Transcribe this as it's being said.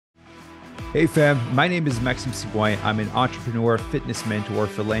Hey fam, my name is Maxime Sigouin. I'm an entrepreneur, fitness mentor,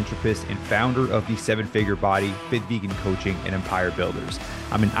 philanthropist, and founder of the 7-Figure Body, Fit Vegan Coaching, and Empire Builders.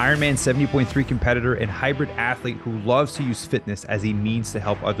 I'm an Ironman 70.3 competitor and hybrid athlete who loves to use fitness as a means to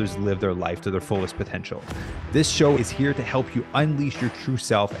help others live their life to their fullest potential. This show is here to help you unleash your true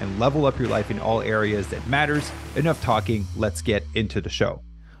self and level up your life in all areas that matters. Enough talking, let's get into the show.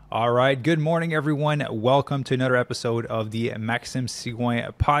 All right. Good morning, everyone. Welcome to another episode of the Maxime Sigouin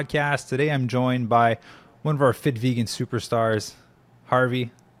podcast. Today, I'm joined by one of our fit vegan superstars,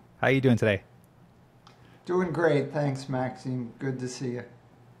 Harvey. How are you doing today? Doing great. Thanks, Maxime. Good to see you.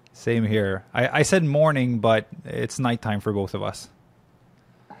 Same here. I said morning, but it's nighttime for both of us.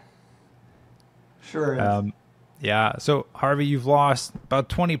 Sure is. Yeah. So, Harvey, you've lost about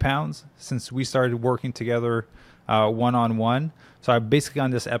 20 pounds since we started working together one-on-one. So basically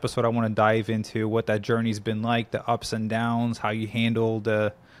on this episode, I want to dive into what that journey's been like, the ups and downs, how you handle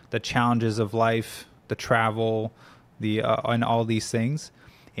the challenges of life, the travel, and all these things.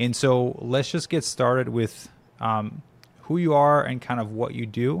 And so let's just get started with who you are and kind of what you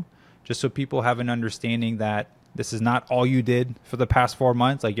do, just so people have an understanding that this is not all you did for the past 4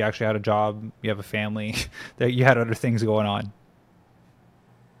 months. Like, you actually had a job, you have a family, that you had other things going on.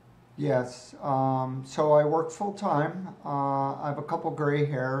 Yes. So I work full time. I have a couple gray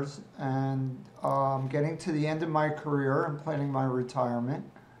hairs, and getting to the end of my career and planning my retirement.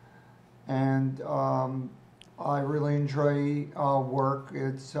 And I really enjoy work.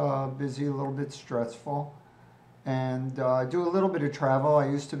 It's busy, a little bit stressful, and I do a little bit of travel. I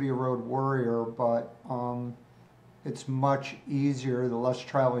used to be a road warrior, but it's much easier. The less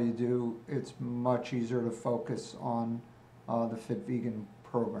travel you do, it's much easier to focus on the Fit Vegan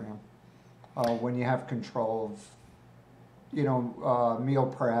program. When you have control of, meal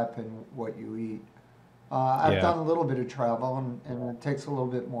prep and what you eat. I've done a little bit of travel, and it takes a little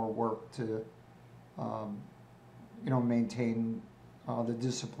bit more work to, maintain the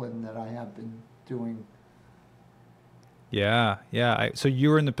discipline that I have been doing. Yeah. So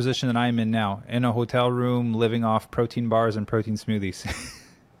you're in the position that I'm in now, in a hotel room, living off protein bars and protein smoothies.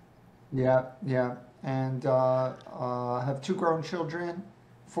 Yeah. And I have 2 grown children,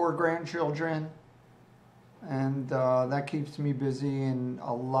 4 grandchildren, and that keeps me busy in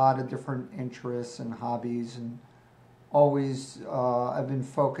a lot of different interests and hobbies. And always, I've been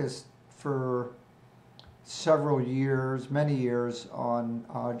focused for several years, many years, on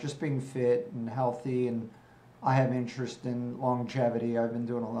just being fit and healthy. And I have interest in longevity. I've been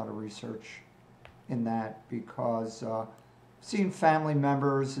doing a lot of research in that because seeing family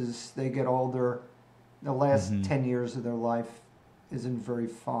members as they get older, the last 10 years of their life isn't very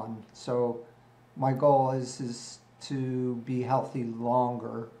fun. So my goal is to be healthy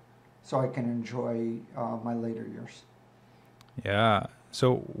longer so I can enjoy my later years. Yeah.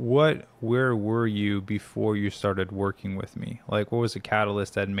 So where were you before you started working with me? Like, what was the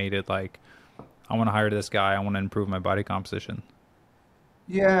catalyst that made it like, I want to hire this guy, I want to improve my body composition?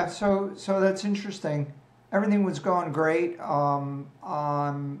 Yeah, so that's interesting. Everything was going great. I'm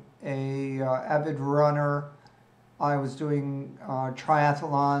a avid runner. I was doing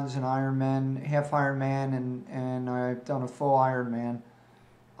triathlons and Ironman, half Ironman, and I've done a full Ironman.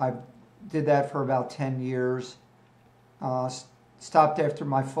 I did that for about 10 years. Stopped after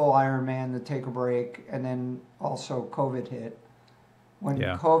my full Ironman to take a break, and then also COVID hit. When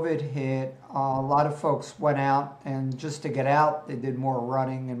COVID hit, a lot of folks went out, and just to get out, they did more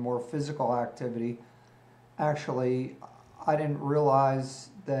running and more physical activity. Actually, I didn't realize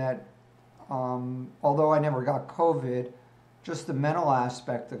that although I never got COVID, just the mental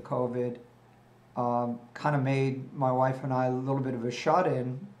aspect of COVID kind of made my wife and I a little bit of a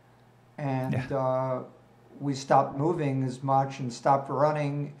shut-in, and we stopped moving as much and stopped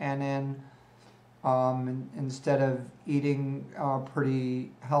running, and then instead of eating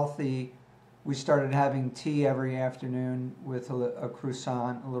pretty healthy, we started having tea every afternoon with a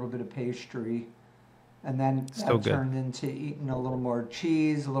croissant, a little bit of pastry. And then that turned into eating a little more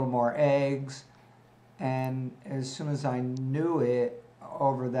cheese, a little more eggs. And as soon as I knew it,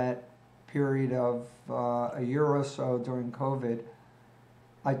 over that period of a year or so during COVID,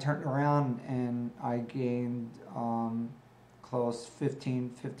 I turned around and I gained close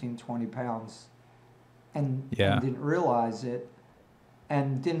 20 pounds. And didn't realize it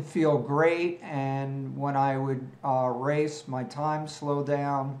and didn't feel great. And when I would race, my time slowed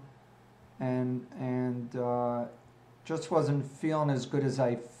down. And just wasn't feeling as good as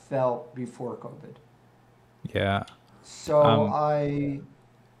I felt before COVID. Yeah. So I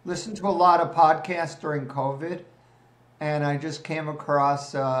listened to a lot of podcasts during COVID, and I just came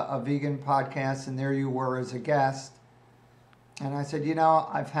across a vegan podcast, and there you were as a guest. And I said,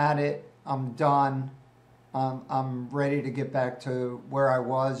 I've had it. I'm done. I'm ready to get back to where I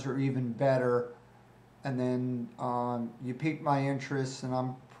was or even better. And then you piqued my interest, and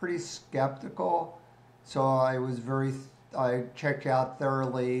I'm pretty skeptical. So I checked you out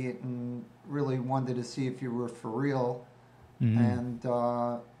thoroughly and really wanted to see if you were for real. Hmm. And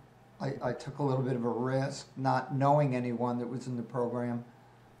I took a little bit of a risk, not knowing anyone that was in the program,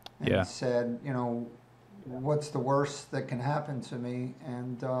 and Yeah. said, what's the worst that can happen to me?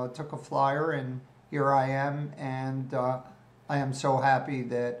 And took a flyer, and here I am. And I am so happy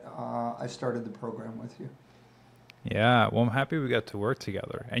that I started the program with you. Yeah, well, I'm happy we got to work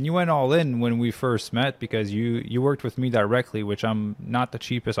together. And you went all in when we first met because you worked with me directly, which I'm not the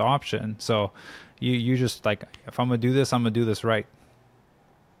cheapest option. So you just like, if I'm gonna do this, I'm gonna do this right.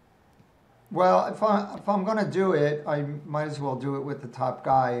 Well, if I'm going to do it, I might as well do it with the top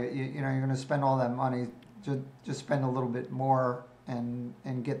guy. You're going to spend all that money, just spend a little bit more and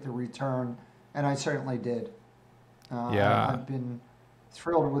get the return. And I certainly did. Yeah. I've been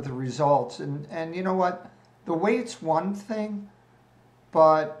thrilled with the results. And you know what? The weight's one thing,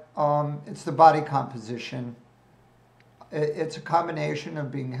 but it's the body composition. It's a combination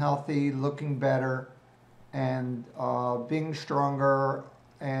of being healthy, looking better, and being stronger.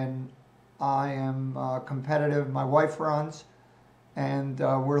 And I am competitive. My wife runs, and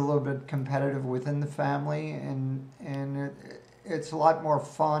we're a little bit competitive within the family, and it's a lot more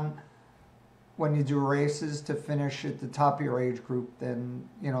fun when you do races to finish at the top of your age group than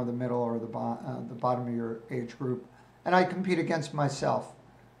the middle or the bottom of your age group. And I compete against myself.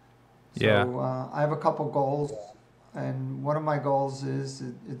 Yeah. So I have a couple goals, and one of my goals is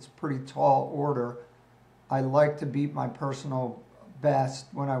it's pretty tall order. I like to beat my personal best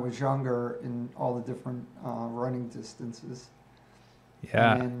when I was younger in all the different running distances. And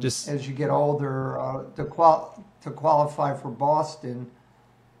Yeah. then Just as you get older, to qualify for Boston,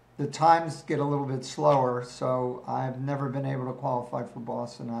 the times get a little bit slower. So I've never been able to qualify for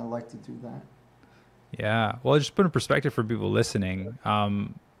Boston. I like to do that. yeah. Well, just put in perspective for people listening.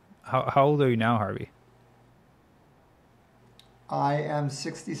 How old are you now, Harvey? I am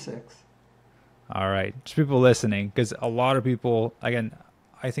 66. All right, just people listening, because a lot of people, again,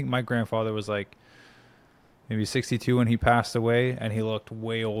 I think my grandfather was like maybe 62 when he passed away, and he looked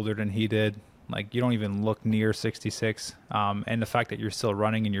way older than he did. Like, you don't even look near 66. And the fact that you're still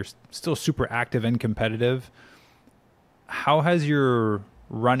running and you're still super active and competitive, how has your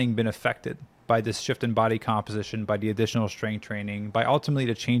running been affected by this shift in body composition, by the additional strength training, by ultimately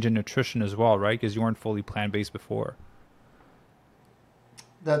the change in nutrition as well, right? Because you weren't fully plant based before.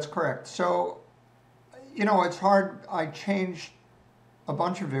 That's correct. So, it's hard. I changed a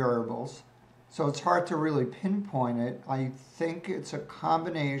bunch of variables, so it's hard to really pinpoint it. I think it's a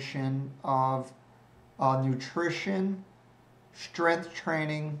combination of nutrition, strength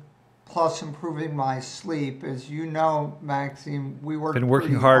training, plus improving my sleep. As you know, Maxime, we Been worked working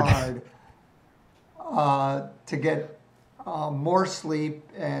pretty hard. hard to get more sleep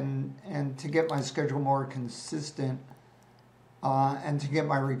and to get my schedule more consistent. And to get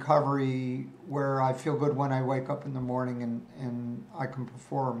my recovery where I feel good when I wake up in the morning and I can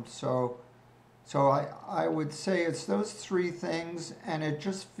perform. So I would say it's those three things, and it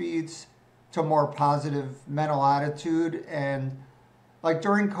just feeds to more positive mental attitude. And like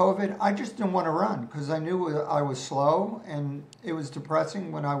during COVID, I just didn't want to run because I knew I was slow, and it was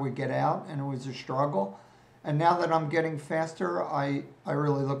depressing when I would get out, and it was a struggle. And now that I'm getting faster, I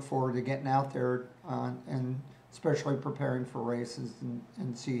really look forward to getting out there and especially preparing for races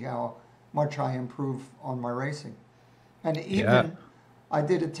and see how much I improve on my racing. And Yeah. even I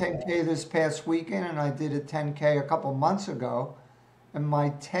did a 10K this past weekend, and I did a 10K a couple months ago. And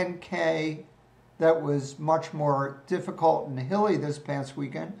my 10K that was much more difficult and hilly this past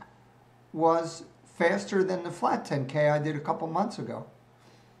weekend was faster than the flat 10K I did a couple months ago.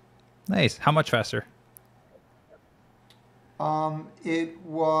 Nice. How much faster? It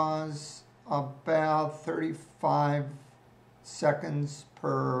was about 35 seconds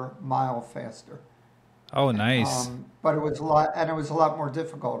per mile faster. Oh, nice. But it was a lot more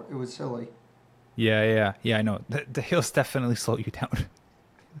difficult. It was silly. Yeah, yeah, yeah. I know the hills definitely slow you down.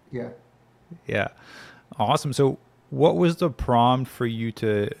 Yeah. Yeah, awesome. So, what was the prompt for you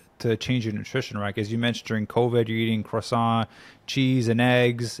to change your nutrition, right? Because you mentioned during COVID, you're eating croissant, cheese, and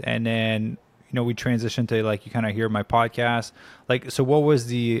eggs, and then we transitioned to like you kind of hear my podcast. Like, so what was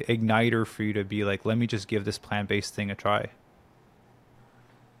the igniter for you to be like, let me just give this plant based thing a try?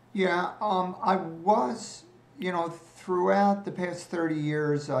 Yeah. I was, throughout the past 30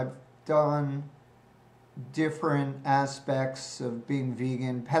 years, I've done different aspects of being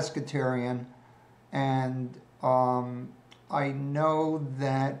vegan, pescatarian, and I know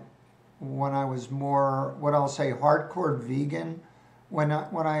that when I was more, what I'll say, hardcore vegan. When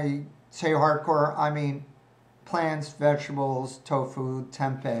I say hardcore, I mean plants, vegetables, tofu,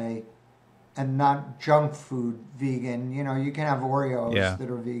 tempeh, and not junk food vegan. You know, you can have Oreos Yeah. that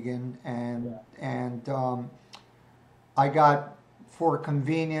are vegan, and I got for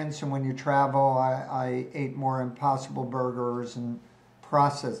convenience, and when you travel, I ate more Impossible burgers and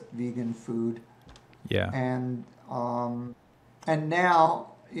processed vegan food, Yeah. and and now,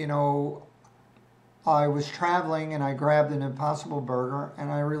 you know, I was traveling and I grabbed an Impossible burger,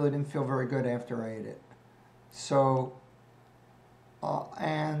 and I really didn't feel very good after I ate it. So,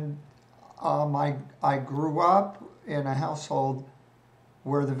 and I grew up in a household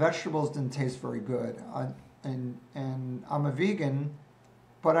where the vegetables didn't taste very good. And I'm a vegan,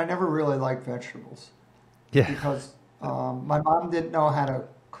 but I never really liked vegetables Yeah. because my mom didn't know how to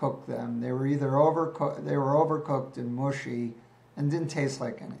cook them. They were overcooked and mushy, and didn't taste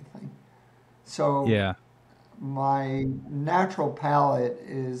like anything. So Yeah. my natural palate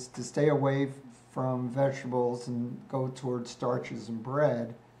is to stay away from vegetables and go towards starches and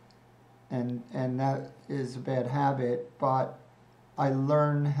bread, and that is a bad habit. But I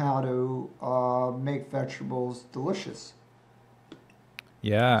learned how to make vegetables delicious.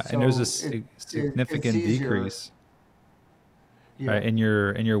 Yeah. And there's a So it's significant easier. decrease, Yeah. right, in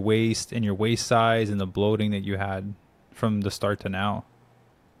your waist size and the bloating that you had from the start to now.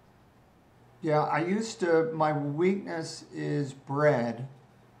 Yeah, my weakness is bread.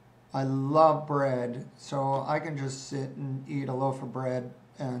 I love bread, so I can just sit and eat a loaf of bread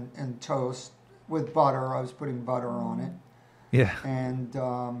and toast with butter. I was putting butter on it. Yeah. And,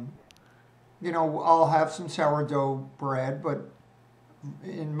 you know, I'll have some sourdough bread, but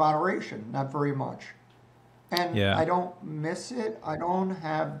in moderation, not very much. And Yeah. I don't miss it. I don't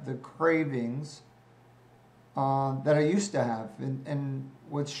have the cravings that I used to have. And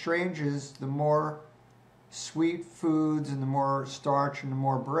what's strange is the more sweet foods and the more starch and the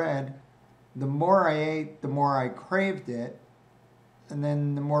more bread, the more I ate, the more I craved it. And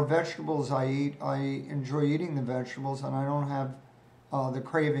then the more vegetables I eat, I enjoy eating the vegetables, and I don't have the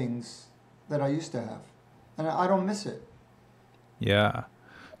cravings that I used to have. And I don't miss it. Yeah.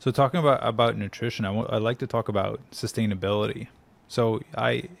 So talking about nutrition, I'd like to talk about sustainability. So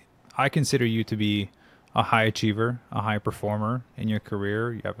I consider you to be a high achiever, a high performer in your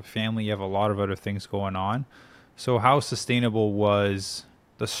career. You have a family, you have a lot of other things going on. So how sustainable was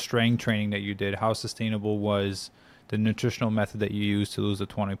the strength training that you did? How sustainable was the nutritional method that you used to lose the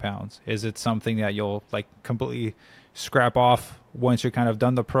 20 pounds? Is it something that you'll like completely scrap off once you're kind of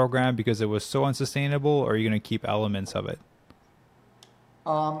done the program because it was so unsustainable, or are you going to keep elements of it?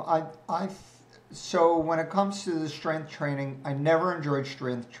 Um, I, I, so when it comes to the strength training, I never enjoyed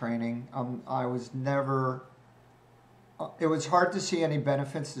strength training. I was never. It was hard to see any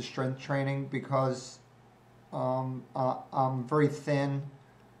benefits to strength training because I'm very thin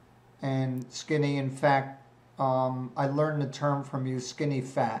and skinny. In fact, I learned the term from you, skinny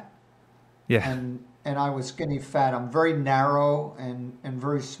fat, Yeah. and I was skinny fat. I'm very narrow and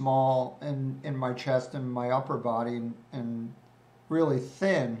very small in my chest and my upper body, and really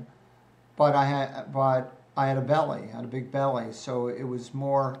thin, but I had a belly, I had a big belly, so it was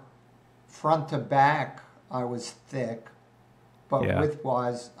more front to back. I was thick, but Yeah.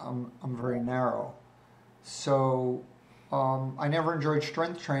 width-wise, I'm very narrow. So I never enjoyed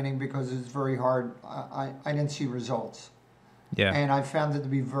strength training because it's very hard. I didn't see results, Yeah. and I found it to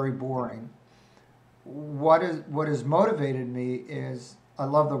be very boring. What has motivated me is I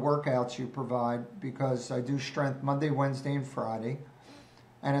love the workouts you provide because I do strength Monday, Wednesday, and Friday,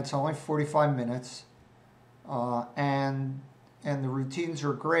 and it's only 45 minutes, and the routines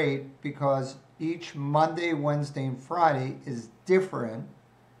are great because each Monday, Wednesday, and Friday is different.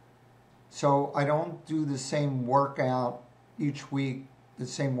 So I don't do the same workout each week, the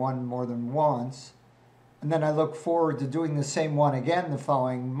same one more than once. And then I look forward to doing the same one again the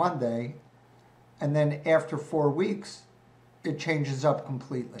following Monday. And then after 4 weeks, it changes up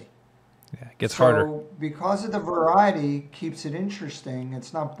completely. Yeah. It gets harder. So because of the variety, keeps it interesting.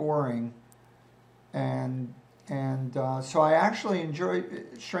 It's not boring, and so I actually enjoy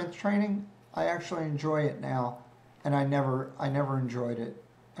strength training. I actually enjoy it now, and I never enjoyed it,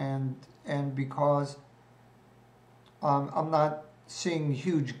 and because I'm not seeing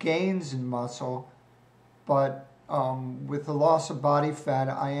huge gains in muscle, but with the loss of body fat,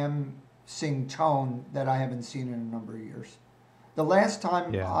 I am seeing tone that I haven't seen in a number of years. The last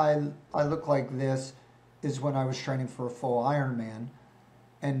time Yeah. I looked like this is when I was training for a full Ironman,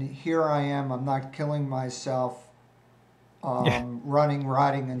 and here I am. I'm not killing myself, Yeah. running,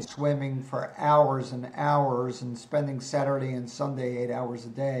 riding, and swimming for hours and hours, and spending Saturday and Sunday 8 hours a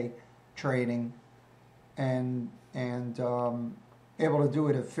day, training, and able to do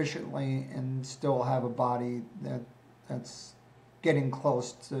it efficiently and still have a body that's getting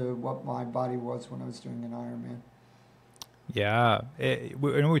close to what my body was when I was doing an Ironman. Yeah, I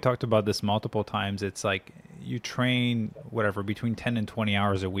know we talked about this multiple times. It's like you train whatever between 10 and 20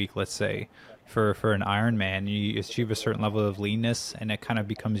 hours a week, let's say, for an Ironman. You achieve a certain level of leanness, and it kind of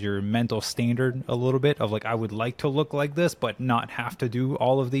becomes your mental standard a little bit of like, I would like to look like this, but not have to do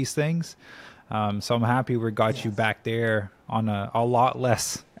all of these things. So I'm happy we got you Yes. back there on a lot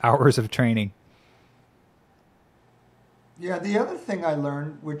less hours of training. Yeah, the other thing I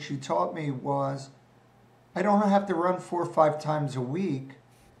learned, which you taught me, was I don't have to run 4 or 5 times a week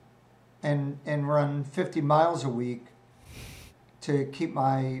and run 50 miles a week to keep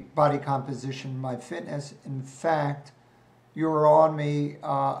my body composition, my fitness. In fact, you were on me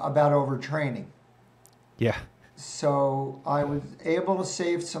about overtraining. Yeah, So I was able to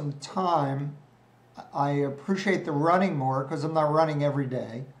save some time. I appreciate the running more because I'm not running every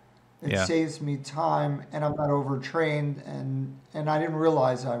day. It yeah. saves me time and I'm not overtrained, and I didn't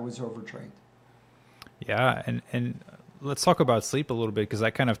realize I was overtrained. Yeah, and let's talk about sleep a little bit because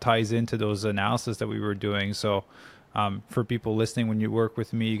that kind of ties into those analysis that we were doing. So, for people listening, when you work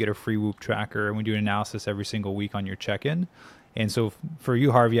with me, you get a free Whoop tracker, and we do an analysis every single week on your check-in. And so, for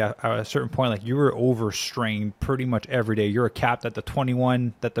you, Harvey, at a certain point, like you were overstrained pretty much every day. You were capped at the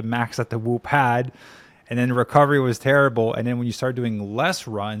 21 that the max that the Whoop had, and then recovery was terrible. And then when you start doing less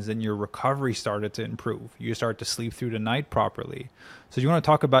runs, then your recovery started to improve. You start to sleep through the night properly. So do you want to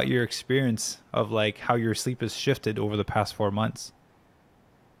talk about your experience of like how your sleep has shifted over the past 4 months?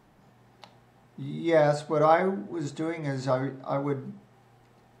 Yes, what I was doing is I would,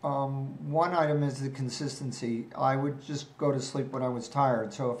 one item is the consistency. I would just go to sleep when I was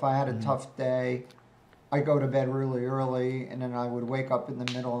tired. So if I had a Mm-hmm. tough day, I go to bed really early, and then I would wake up in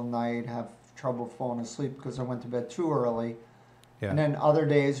the middle of the night, have trouble falling asleep because I went to bed too early. Yeah. And then other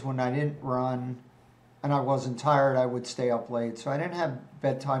days when I didn't run and I wasn't tired, I would stay up late. So I didn't have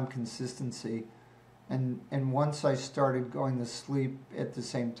bedtime consistency. And once I started going to sleep at the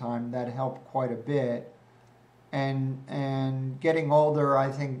same time, that helped quite a bit. And getting older,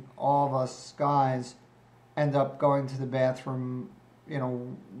 I think all of us guys end up going to the bathroom,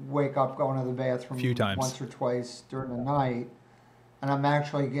 wake up going to the A few bathroom times. once or twice during the night. And I'm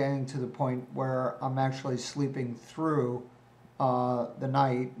actually getting to the point where I'm actually sleeping through the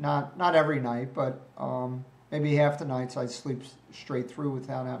night. Not every night, but maybe half the nights I sleep straight through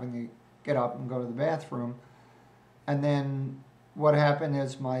without having to get up and go to the bathroom. And then what happened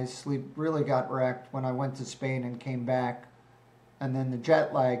is my sleep really got wrecked when I went to Spain and came back. And then the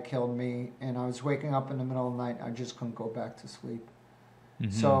jet lag killed me, and I was waking up in the middle of the night. I just couldn't go back to sleep.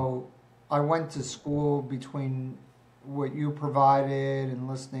 Mm-hmm. So I went to school between what you provided and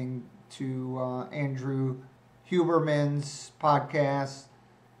listening to Andrew Huberman's podcast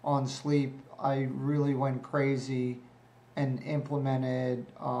on sleep. I really went crazy and implemented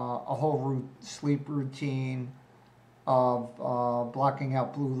a whole sleep routine of blocking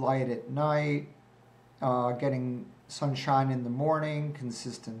out blue light at night, getting sunshine in the morning,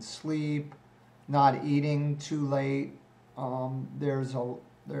 consistent sleep, not eating too late. There's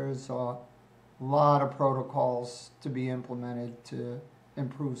a lot of protocols to be implemented to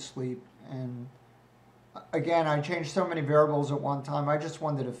improve sleep. And again, I changed so many variables at one time. I just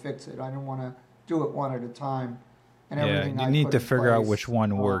wanted to fix it. I didn't want to do it one at a time. And Yeah, everything you I need put to in figure out which place.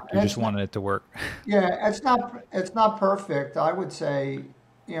 one worked. You And just it's not, wanted it to work. yeah, it's not perfect. I would say,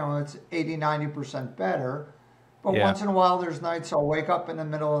 it's 80-90% better. But Yeah, once in a while, there's nights I'll wake up in the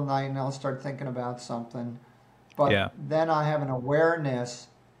middle of the night and I'll start thinking about something. But yeah. then I have an awareness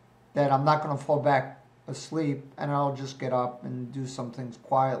that I'm not going to fall back asleep, and I'll just get up and do some things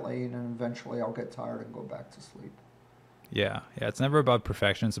quietly, and then eventually I'll get tired and go back to sleep. Yeah, yeah. It's never about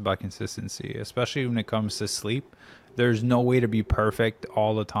perfection. It's about consistency, especially when it comes to sleep. There's no way to be perfect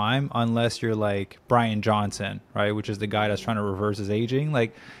all the time unless you're like Brian Johnson, right? Which is the guy that's trying to reverse his aging.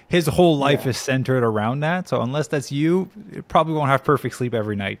 Like his whole life Yeah, is centered around that. So unless that's you, you probably won't have perfect sleep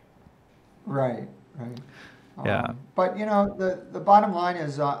every night. right, right. Yeah. But the bottom line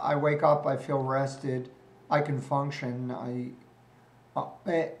is, I wake up, I feel rested, I can function.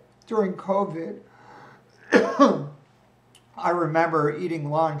 During COVID, I remember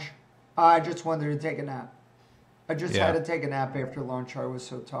eating lunch. I just wanted to take a nap. I just had Yeah. to take a nap after lunch. I was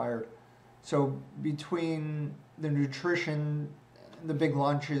so tired. So between the nutrition, the big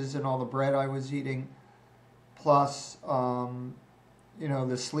lunches, and all the bread I was eating, plus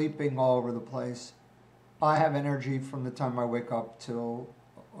the sleeping all over the place, I have energy from the time I wake up till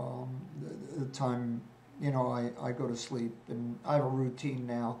the time I go to sleep, and I have a routine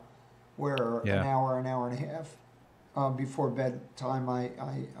now where Yeah. an hour and a half before bedtime, I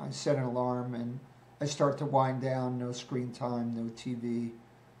set an alarm and I start to wind down, no screen time, no TV,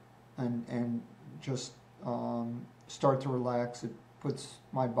 and just start to relax. It puts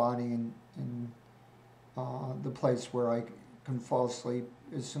my body in the place where I can fall asleep.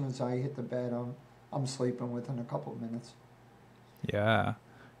 As soon as I hit the bed, I'm sleeping within a couple of minutes. Yeah.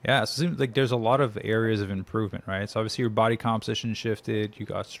 Yeah. So it seems like there's a lot of areas of improvement, right? So obviously your body composition shifted, you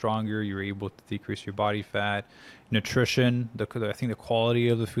got stronger, you were able to decrease your body fat. Nutrition, I think the quality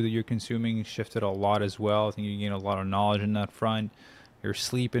of the food that you're consuming shifted a lot as well. I think you gained a lot of knowledge in that front. Your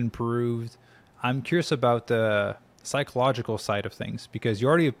sleep improved. I'm curious about the psychological side of things because you're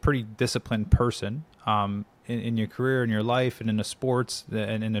already a pretty disciplined person in your career, in your life, and in the sports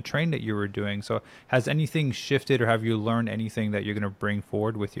and in the train that you were doing. So, has anything shifted, or have you learned anything that you're going to bring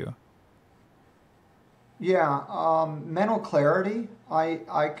forward with you? Yeah, mental clarity.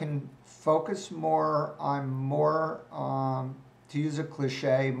 I can focus more. I'm more, to use a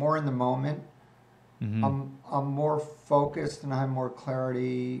cliche, more in the moment. Hmm. I'm more focused and I have more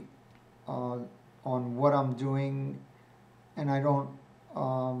clarity uh, on what I'm doing, and I don't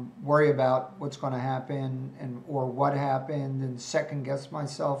worry about what's going to happen and or what happened and second guess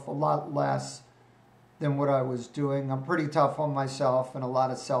myself a lot less than what I was doing. I'm pretty tough on myself and a lot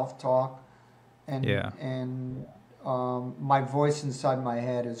of self talk, Yeah. and my voice inside my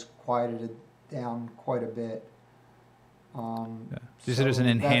head is quieted down quite a bit. Yeah. So you said there's an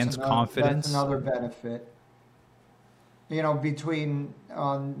So enhanced that's confidence. another benefit. You know, between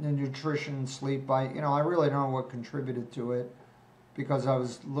the nutrition and sleep, I really don't know what contributed to it because I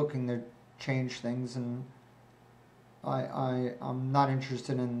was looking to change things, and I'm not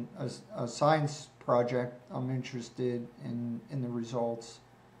interested in a science project. I'm interested in the results,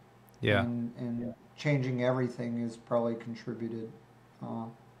 Yeah. and changing everything has probably contributed uh,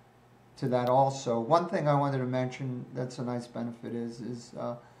 to that also. One thing I wanted to mention that's a nice benefit is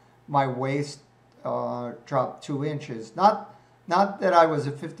my waist dropped 2 inches. Not that I was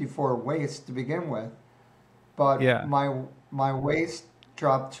a 54 waist to begin with, but Yeah. my waist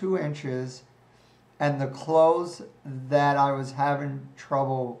dropped 2 inches, and the clothes that I was having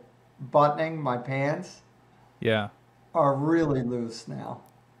trouble buttoning my pants Yeah. are really loose now. Oh,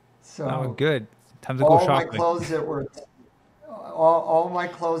 So good. Time to go all my shopping. clothes that were all my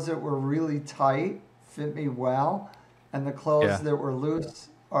clothes that were really tight fit me well, and the clothes Yeah. that were loose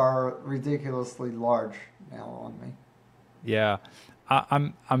are ridiculously large now on me. Yeah.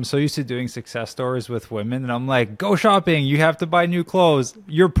 I'm so used to doing success stories with women, and I'm like, go shopping. You have to buy new clothes.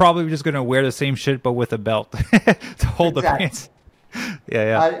 You're probably just gonna wear the same shit, but with a belt to hold the Exactly. pants. Yeah,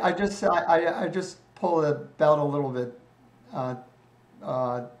 yeah, I just pull the belt a little bit uh,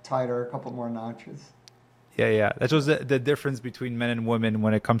 tighter, a couple more notches. yeah, yeah. That's just the difference between men and women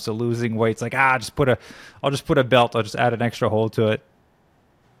when it comes to losing weight. It's like, I'll just put a belt. I'll just add an extra hole to it.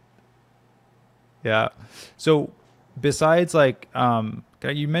 Yeah. So besides like,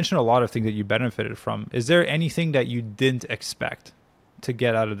 you mentioned a lot of things that you benefited from. Is there anything that you didn't expect to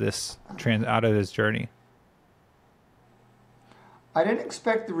get out of this journey? I didn't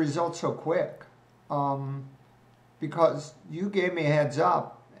expect the results so quick, um, because you gave me a heads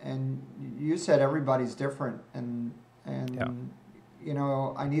up, and you said everybody's different, Yeah. and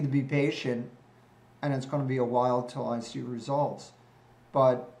I need to be patient, and it's going to be a while till I see results.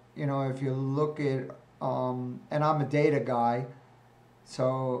 But if you look at, and I'm a data guy,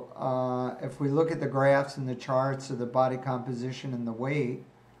 so if we look at the graphs and the charts of the body composition and the weight,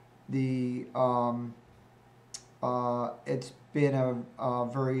 the it's been a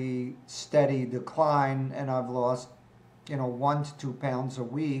very steady decline, and I've lost 1 to 2 pounds a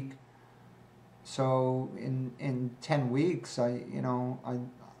week. So in 10 weeks, I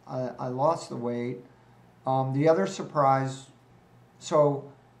lost the weight. The other surprise,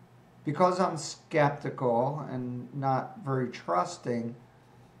 so because I'm skeptical and not very trusting,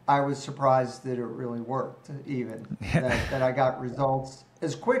 I was surprised that it really worked, even that I got results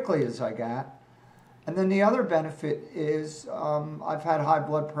as quickly as I got. And then the other benefit is I've had high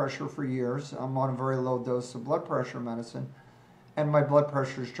blood pressure for years. I'm on a very low dose of blood pressure medicine, and my blood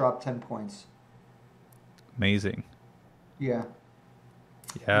pressure's dropped 10 points. Amazing. Yeah,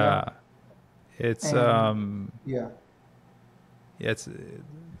 yeah, Yeah. It's and yeah. it's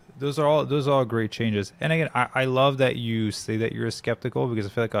those are all great changes. And again, I love that you say that you're skeptical because I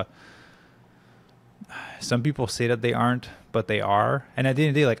feel like some people say that they aren't, but they are. And at the end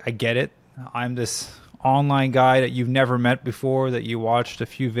of the day, like I get it. I'm this online guy that you've never met before, that you watched a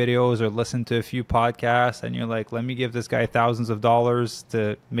few videos or listened to a few podcasts, and you're like, let me give this guy thousands of dollars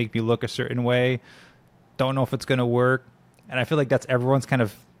to make me look a certain way. Don't know if it's gonna work. And I feel like that's everyone's kind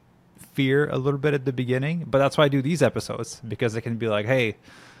of fear a little bit at the beginning, but that's why I do these episodes, because it can be like, hey,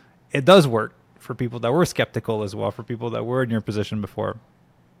 it does work for people that were skeptical as well, for people that were in your position before.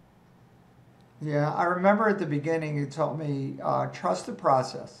 Yeah, I remember at the beginning you told me trust the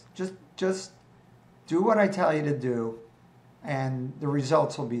process. Just do what I tell you to do, and the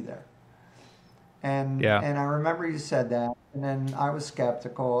results will be there. Yeah. And I remember you said that, and then I was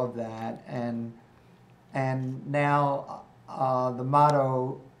skeptical of that, and now the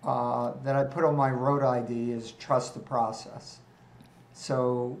motto that I put on my road ID is trust the process.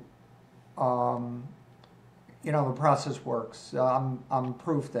 So, um, the process works. I'm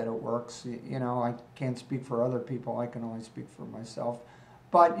proof that it works. I can't speak for other people. I can only speak for myself.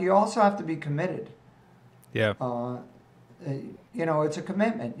 But you also have to be committed. Yeah. It's a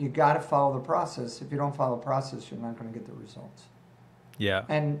commitment. You got to follow the process. If you don't follow the process, you're not going to get the results. Yeah.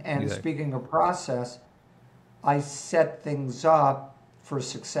 And Exactly. speaking of process, I set things up for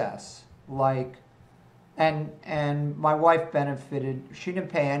success. Like, and my wife benefited. She didn't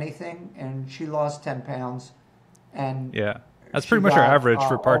pay anything, and she lost 10 pounds, and Yeah. That's she pretty much our got average for all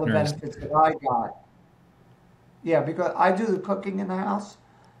the partners. benefits that I got. Yeah, because I do the cooking in the house,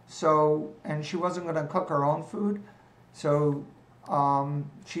 so and she wasn't going to cook her own food, so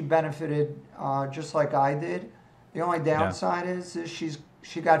she benefited just like I did. The only Yeah. downside is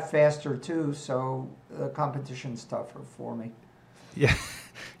she got faster too, so the competition's tougher for me. Yeah.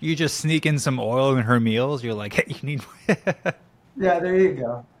 You just sneak in some oil in her meals. You're like, hey, you need. Yeah, there you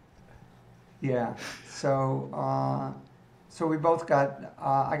go. Yeah. So we both got.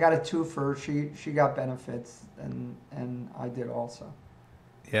 I got a twofer. She got benefits, and I did also.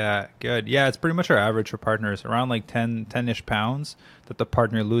 Yeah, good. Yeah, it's pretty much our average for partners, around like 10-ish pounds that the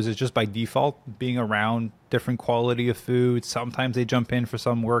partner loses just by default, being around different quality of food. Sometimes they jump in for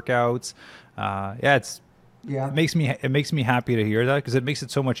some workouts. Yeah, Yeah. it makes me happy to hear that, because it makes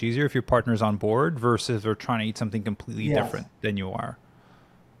it so much easier if your partner's on board versus they're trying to eat something completely Yes. different than you are.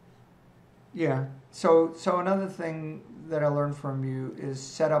 Yeah. So another thing that I learned from you is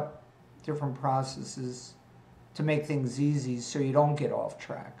set up different processes to make things easy so you don't get off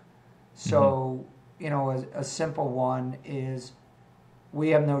track. Hmm. So, a simple one is we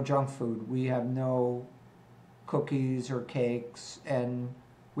have no junk food. We have no cookies or cakes, and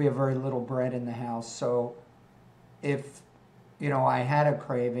we have very little bread in the house. So if, I had a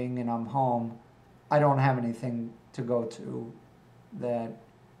craving and I'm home, I don't have anything to go to that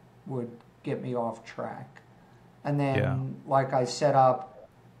would get me off track. And Yeah. then, like I set up,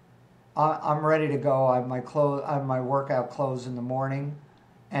 I'm ready to go. I have my workout clothes in the morning.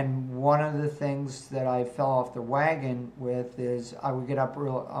 And one of the things that I fell off the wagon with is I would get up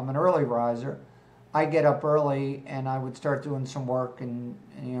real. I'm an early riser. I get up early and I would start doing some work and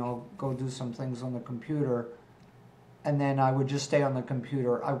go do some things on the computer. And then I would just stay on the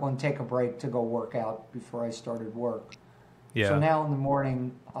computer. I wouldn't take a break to go work out before I started work. So Yeah. now in the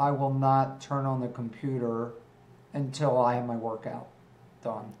morning, I will not turn on the computer until I have my workout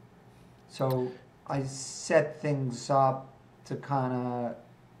done. So I set things up to kind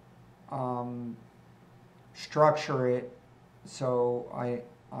of structure it so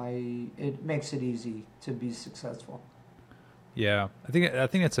it makes it easy to be successful. Yeah, I think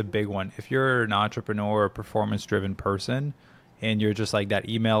that's a big one. If you're an entrepreneur or a performance driven person, and you're just like, that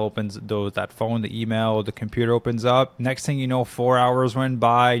email opens, that phone, the email, the computer opens up. Next thing you know, 4 hours went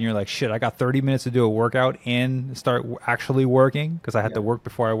by, and you're like, shit, I got 30 minutes to do a workout and start actually working, because I had to Yeah. work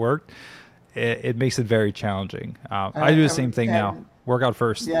before I worked. It makes it very challenging. I And, do the same and, thing now. and Workout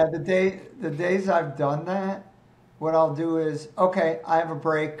first. yeah, the days I've done that, what I'll do is, okay, I have a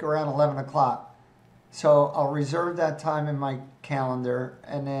break around 11 o'clock. So I'll reserve that time in my calendar,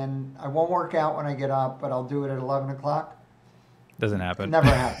 and then I won't work out when I get up, but I'll do it at 11 o'clock. Doesn't It happen. never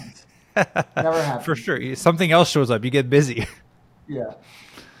happens. Never For happens. sure. Something else shows up. You get busy. Yeah.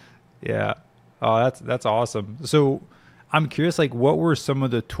 Yeah. Oh, that's awesome. So I'm curious, like, what were some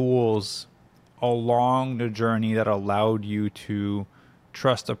of the tools along the journey that allowed you to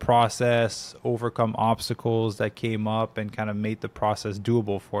trust the process, overcome obstacles that came up, and kind of made the process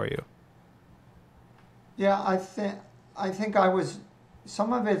doable for you? Yeah, I think I was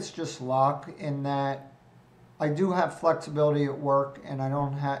some of it's just luck in that I do have flexibility at work and I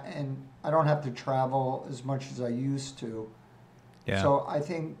don't have to travel as much as I used to. Yeah. So I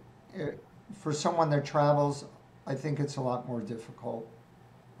think for someone that travels, I think it's a lot more difficult.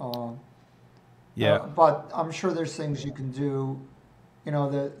 Uh, Yeah. but I'm sure there's things you can do.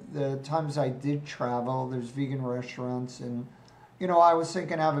 The times I did travel, there's vegan restaurants, and I was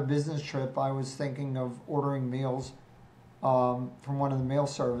thinking of a business trip. I was thinking of ordering meals from one of the meal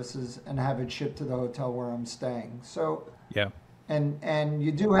services and have it shipped to the hotel where I'm staying. So Yeah. and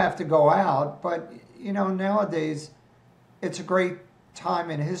you do have to go out, but nowadays it's a great time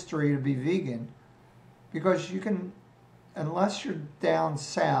in history to be vegan because you can, unless you're down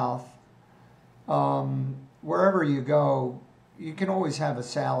south, wherever you go, you can always have a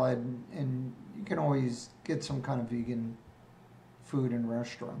salad and you can always get some kind of vegan food in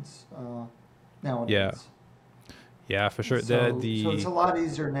restaurants Yeah. nowadays. Yeah, for sure. So it's a lot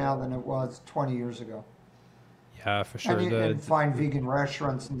easier now than it was 20 years ago. Yeah, for And sure. you can find vegan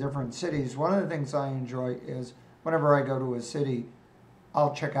restaurants in different cities. One of the things I enjoy is whenever I go to a city,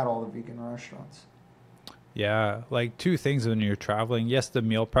 I'll check out all the vegan restaurants. Yeah, like two things when you're traveling. Yes, the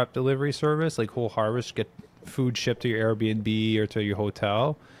meal prep delivery service, like Whole Harvest, get food shipped to your Airbnb or to your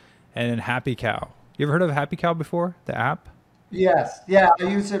hotel, and then Happy Cow. You ever heard of Happy Cow before? The app? Yes, yeah, I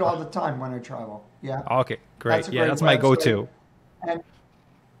use it all the time when I travel. Yeah, Okay, that's great. a Yeah, great that's my website. go-to.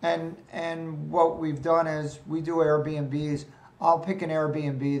 And and what we've done is we do Airbnbs. I'll pick an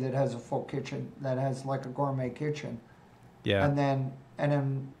Airbnb that has a full kitchen, that has like a gourmet kitchen, Yeah, and then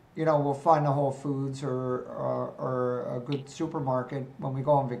we'll find a Whole Foods or a good supermarket when we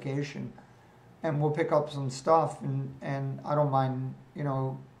go on vacation, and we'll pick up some stuff, and I don't mind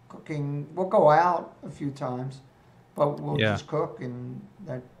cooking. We'll go out a few times, but we'll yeah, just cook, and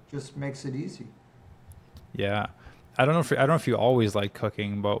that just makes it easy. yeah. I don't know if you always like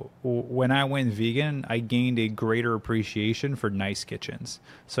cooking, but when I went vegan, I gained a greater appreciation for nice kitchens.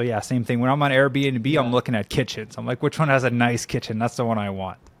 So yeah, same thing. When I'm on Airbnb, I'm Yeah, looking at kitchens. I'm like, which one has a nice kitchen? That's the one I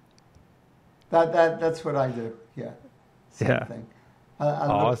want. that's what I do. Yeah, same Yeah. thing.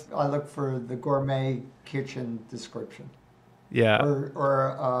 I look for the gourmet kitchen description, Yeah.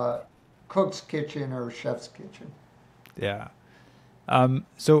 or cook's kitchen or chef's kitchen. Yeah.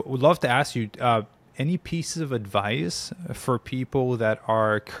 So would love to ask you, any pieces of advice for people that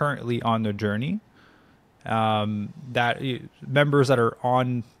are currently on the journey, members that are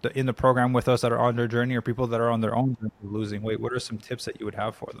in the program with us that are on their journey, or people that are on their own journey of losing weight? What are some tips that you would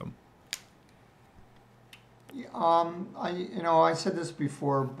have for them? I said this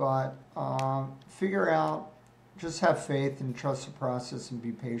before, but figure out, just have faith and trust the process and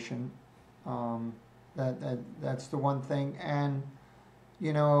be patient. That's the one thing, and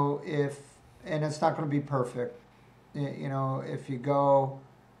if and it's not going to be perfect. If you go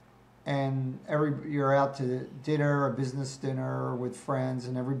and you're out to dinner, a business dinner with friends,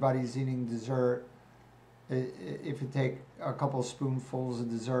 and everybody's eating dessert, if you take a couple spoonfuls of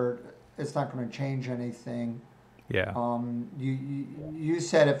dessert, it's not going to change anything. Yeah. You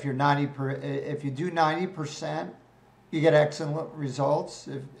said if you do 90%, you get excellent results.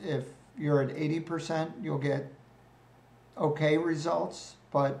 If you're at 80%, you'll get okay results,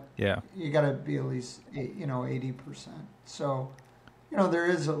 but Yeah. you got to be at least 80%. So there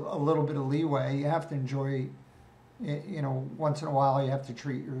is a little bit of leeway. You have to enjoy, once in a while you have to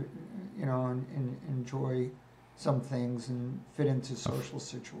treat and enjoy some things and fit into social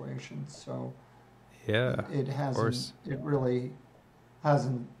situations. So Yeah. it Of hasn't course. it really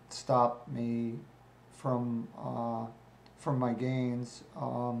hasn't stopped me from my gains,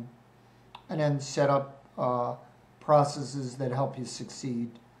 and then set up processes that help you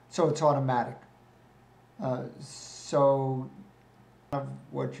succeed, so it's automatic. So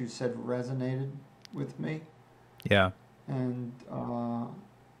what you said resonated with me, Yeah. and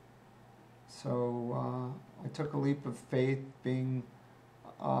I took a leap of faith, being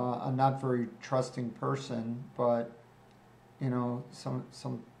a not very trusting person, but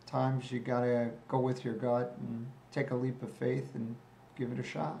sometimes you gotta go with your gut and take a leap of faith and give it a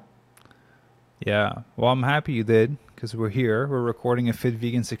shot. Yeah. Well, I'm happy you did because we're here. We're recording a Fit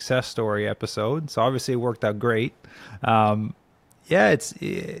Vegan Success Story episode. So obviously it worked out great. Um, yeah,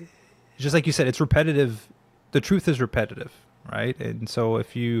 just like you said, it's repetitive. The truth is repetitive, right? And so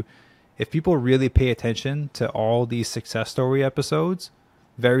if people really pay attention to all these success story episodes,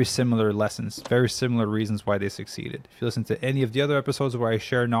 very similar lessons, very similar reasons why they succeeded. If you listen to any of the other episodes where I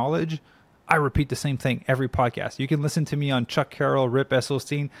share knowledge, I repeat the same thing every podcast. You can listen to me on Chuck Carroll, Rip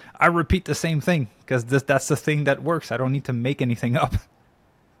Esselstyn. I repeat the same thing because that's the thing that works. I don't need to make anything up.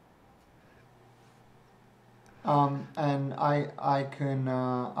 And I can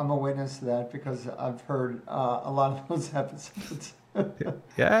I'm a witness to that because I've heard a lot of those episodes.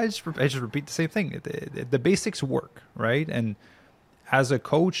 Yeah, I just repeat the same thing. The basics work, right? And as a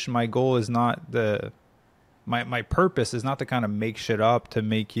coach, my goal is not my purpose is not to kind of make shit up to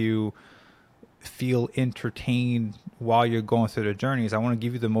make you feel entertained while you're going through the journeys. I want to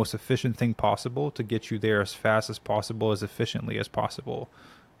give you the most efficient thing possible to get you there as fast as possible, as efficiently as possible.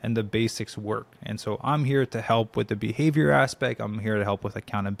 And the basics work. And so I'm here to help with the behavior aspect. I'm here to help with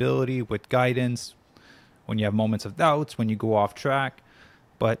accountability, with guidance, when you have moments of doubts, when you go off track.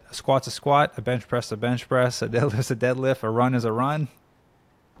 But a squat's a squat, a bench press, a bench press, a deadlift's a deadlift, a run is a run.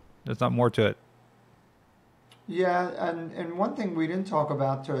 There's not more to it. Yeah, and one thing we didn't talk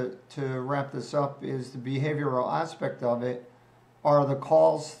about to wrap this up is the behavioral aspect of it are the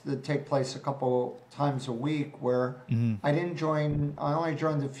calls that take place a couple times a week where I only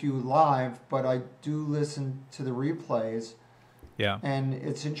joined a few live, but I do listen to the replays. Yeah. And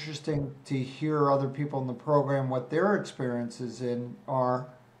it's interesting to hear other people in the program, what their experiences are,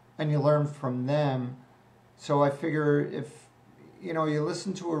 and you learn from them. So I figure if, you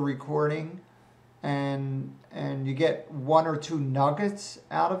listen to a recording and you get one or two nuggets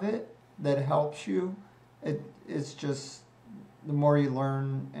out of it that helps you, it's just the more you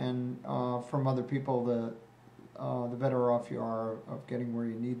learn and from other people, the better off you are of getting where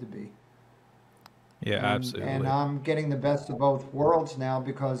you need to be. Yeah, absolutely. And I'm getting the best of both worlds now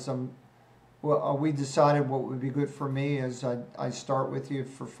because we decided what would be good for me is I start with you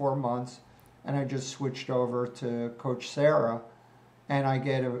for 4 months, and I just switched over to Coach Sarah, and I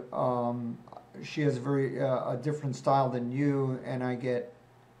get she has a different style than you, and I get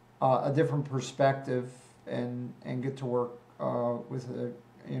a different perspective and get to work with a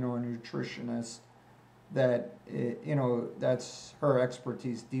nutritionist that that's her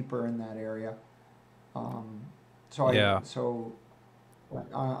expertise deeper in that area. So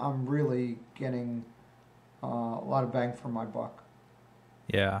I'm really getting a lot of bang for my buck.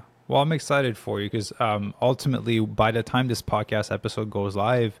 Yeah. Well, I'm excited for you because ultimately, by the time this podcast episode goes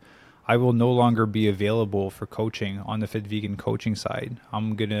live, I will no longer be available for coaching on the Fit Vegan coaching side.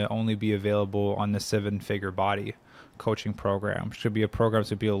 I'm going to only be available on the 7-figure body coaching program. Should be a program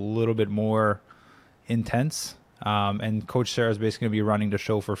to be a little bit more intense. And Coach Sarah is basically going to be running the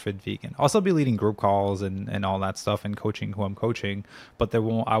show for Fit Vegan. I'll still be leading group calls and all that stuff and coaching who I'm coaching, but I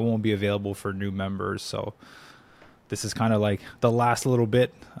won't be available for new members. So this is kind of like the last little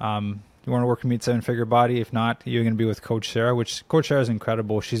bit. You want to work with me at 7-figure body? If not, you're going to be with Coach Sarah, which Coach Sarah is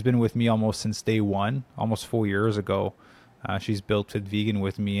incredible. She's been with me almost since day one, almost 4 years ago. She's built Fit Vegan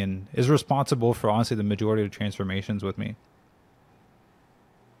with me and is responsible for honestly the majority of the transformations with me.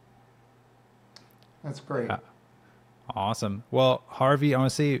 That's great. Awesome. Well, Harvey, I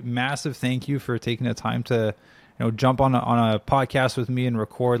want to say massive thank you for taking the time to jump on a podcast with me and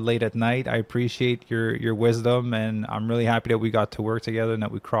record late at night. I appreciate your wisdom, and I'm really happy that we got to work together and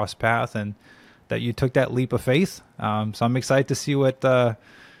that we crossed paths and that you took that leap of faith. So I'm excited to see how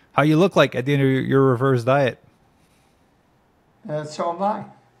you look like at the end of your reverse diet. So am I.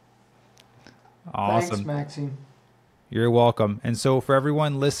 Awesome. Thanks, Maxine. You're welcome. And so for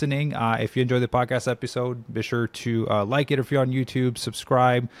everyone listening, if you enjoyed the podcast episode, be sure to like it if you're on YouTube,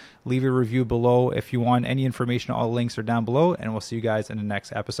 subscribe, leave a review below. If you want any information, all the links are down below, and we'll see you guys in the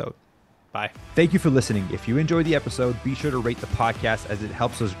next episode. Bye. Thank you for listening. If you enjoyed the episode, be sure to rate the podcast as it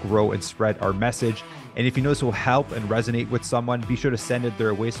helps us grow and spread our message. And if you know this will help and resonate with someone, be sure to send it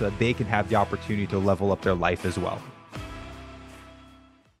their way so that they can have the opportunity to level up their life as well.